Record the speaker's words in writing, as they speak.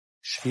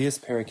Shevi'is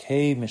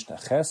Mishna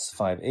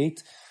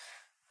 5:8.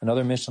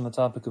 Another Mishnah on the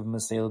topic of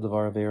Masela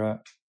Devar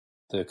Avera,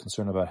 the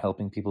concern about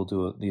helping people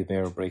do the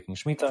Avera breaking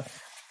Shemitah.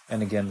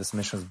 And again, this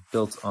Mishnah is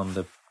built on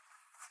the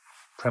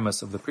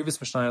premise of the previous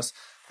Mishnayos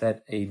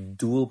that a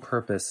dual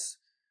purpose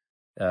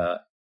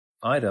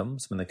item,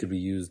 something that could be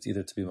used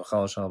either to be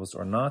Machal Shabbos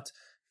or not,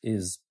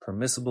 is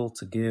permissible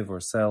to give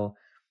or sell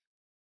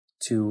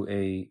to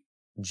a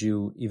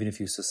Jew, even if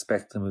you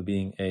suspect them of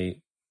being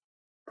a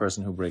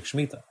person who breaks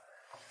Shemitah.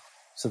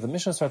 So the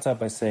Mishnah starts out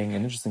by saying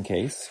an interesting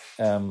case,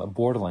 a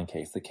borderline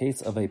case, the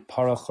case of a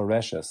para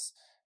choreshes,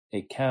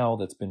 a cow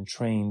that's been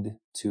trained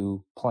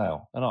to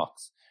plow, an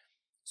ox.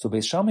 So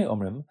Beis Shammai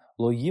omrim,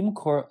 lo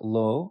yimkor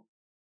lo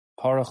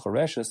para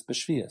choreshes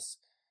b'shvias.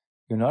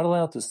 You're not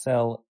allowed to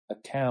sell a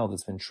cow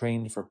that's been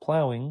trained for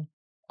plowing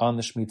on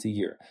the Shemitah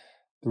year.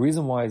 The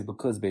reason why is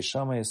because Beis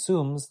Shammai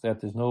assumes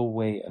that there's no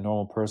way a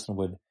normal person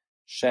would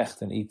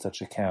shecht and eat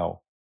such a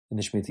cow in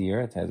the Shemitah year.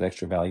 It has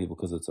extra value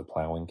because it's a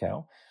plowing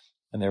cow.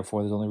 And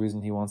therefore, the only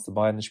reason he wants to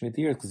buy it in the Shemitah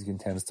year is because he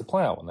intends to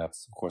plow, and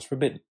that's, of course,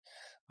 forbidden.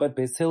 But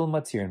Beis Hillel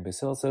matir, and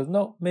Beis Hillel says,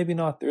 no, maybe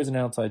not. There is an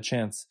outside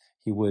chance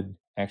he would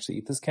actually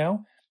eat this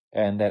cow,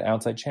 and that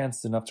outside chance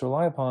is enough to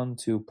rely upon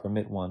to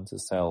permit one to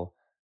sell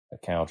a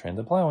cow trained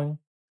to plowing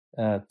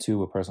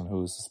to a person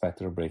who is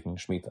suspected of breaking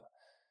Shemitah.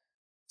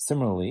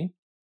 Similarly,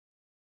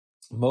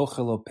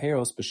 mochelo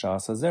peros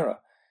b'shas hazera.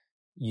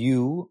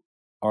 You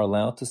are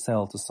allowed to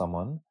sell to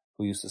someone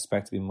who you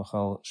suspect to be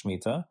Machal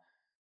Shemitah.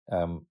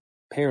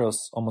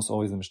 Peros, almost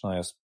always in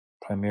Mishnayos,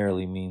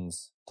 primarily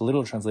means, the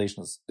literal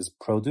translation is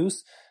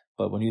produce,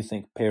 but when you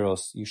think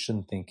peros, you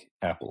shouldn't think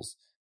apples,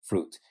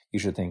 fruit. You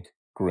should think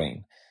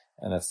grain.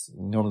 And that's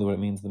normally what it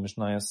means in the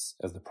Mishnayos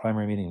as the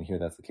primary meaning, and here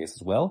that's the case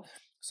as well.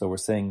 So we're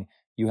saying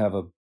you have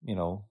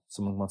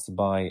someone wants to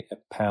buy a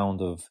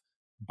pound of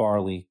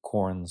barley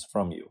corns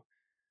from you,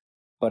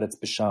 but it's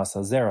b'shas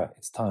hazera,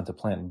 it's time to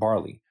plant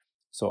barley.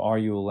 So are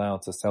you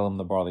allowed to sell him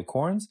the barley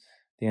corns?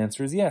 The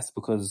answer is yes,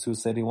 because who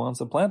said he wants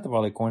to plant the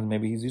barley corns?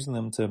 Maybe he's using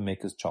them to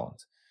make his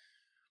cholent.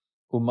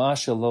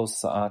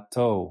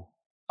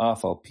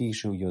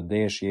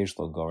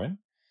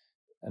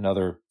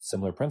 Another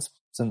similar principle,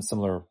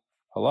 similar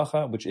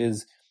halacha, which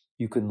is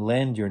you can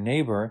lend your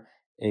neighbor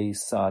a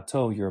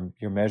sa'ato,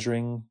 your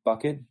measuring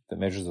bucket that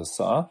measures a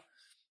sa',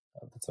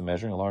 that's a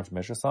large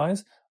measure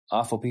size,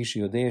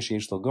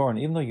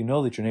 even though you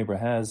know that your neighbor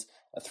has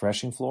a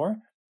threshing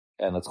floor,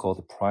 and let's call it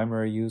the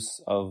primary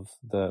use of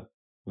the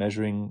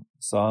measuring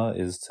saw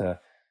is to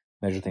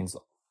measure things,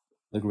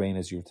 the grain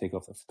as you take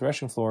off the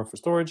threshing floor for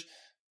storage,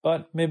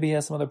 but maybe he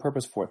has some other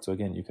purpose for it. So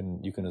again, you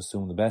can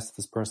assume the best of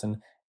this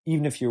person.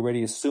 Even if you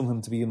already assume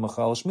him to be a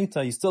Machal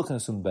Shemitah, you still can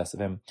assume the best of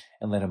him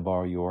and let him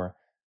borrow your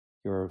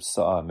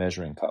saw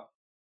measuring cup.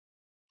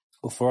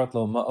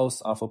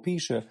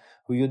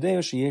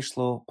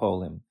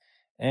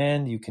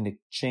 And you can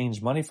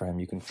exchange money for him.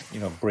 You can,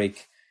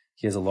 break,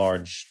 he has a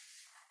large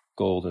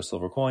gold or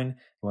silver coin,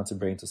 he wants to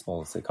break into small,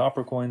 let's say,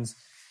 copper coins,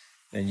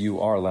 and you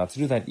are allowed to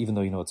do that, even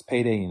though it's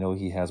payday,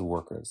 he has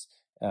workers.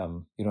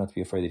 You don't have to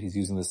be afraid that he's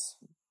using this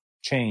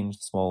change,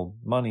 small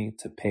money,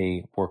 to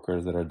pay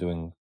workers that are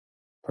doing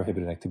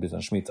prohibited activities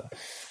on Shemitah.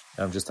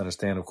 Just to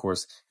understand, of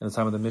course, in the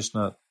time of the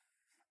Mishnah,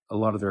 a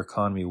lot of their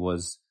economy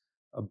was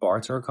a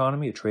barter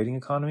economy, a trading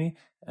economy,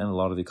 and a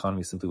lot of the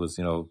economy simply was,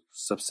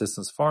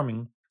 subsistence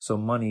farming. So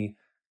money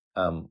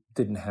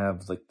didn't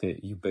have like the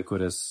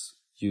ubiquitous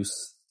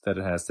use that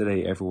it has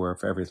today everywhere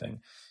for everything.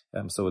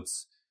 So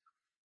it's,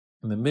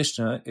 in the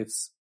Mishnah,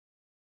 it's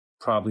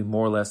probably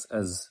more or less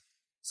as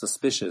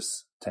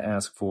suspicious to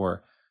ask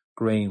for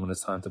grain when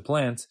it's time to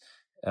plant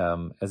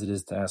as it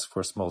is to ask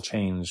for a small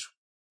change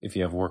if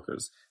you have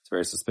workers. It's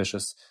very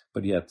suspicious,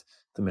 but yet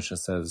the Mishnah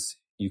says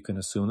you can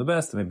assume the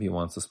best, and maybe he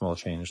wants a small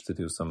change to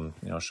do some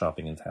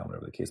shopping in town,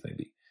 whatever the case may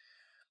be.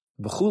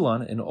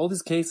 V'chulan, in all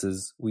these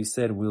cases, we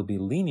said we'll be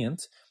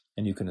lenient,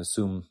 and you can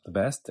assume the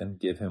best and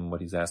give him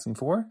what he's asking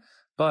for.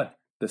 But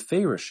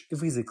beferish,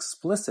 if he's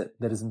explicit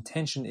that his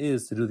intention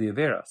is to do the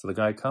avera, so the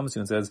guy comes to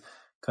you and says,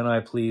 can I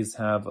please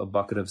have a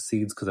bucket of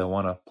seeds because I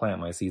want to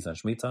plant my seeds on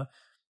Shemitah,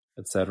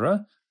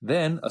 etc.,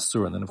 then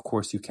asur, and then of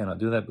course you cannot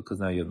do that because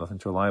now you have nothing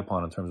to rely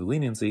upon in terms of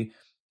leniency.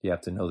 You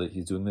have to know that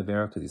he's doing the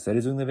avera because he said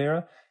he's doing the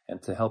avera,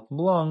 and to help him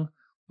along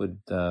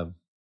would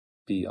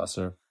be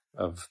asur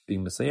of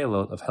being Messiah,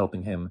 of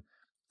helping him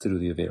to do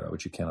the avera,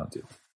 which you cannot do.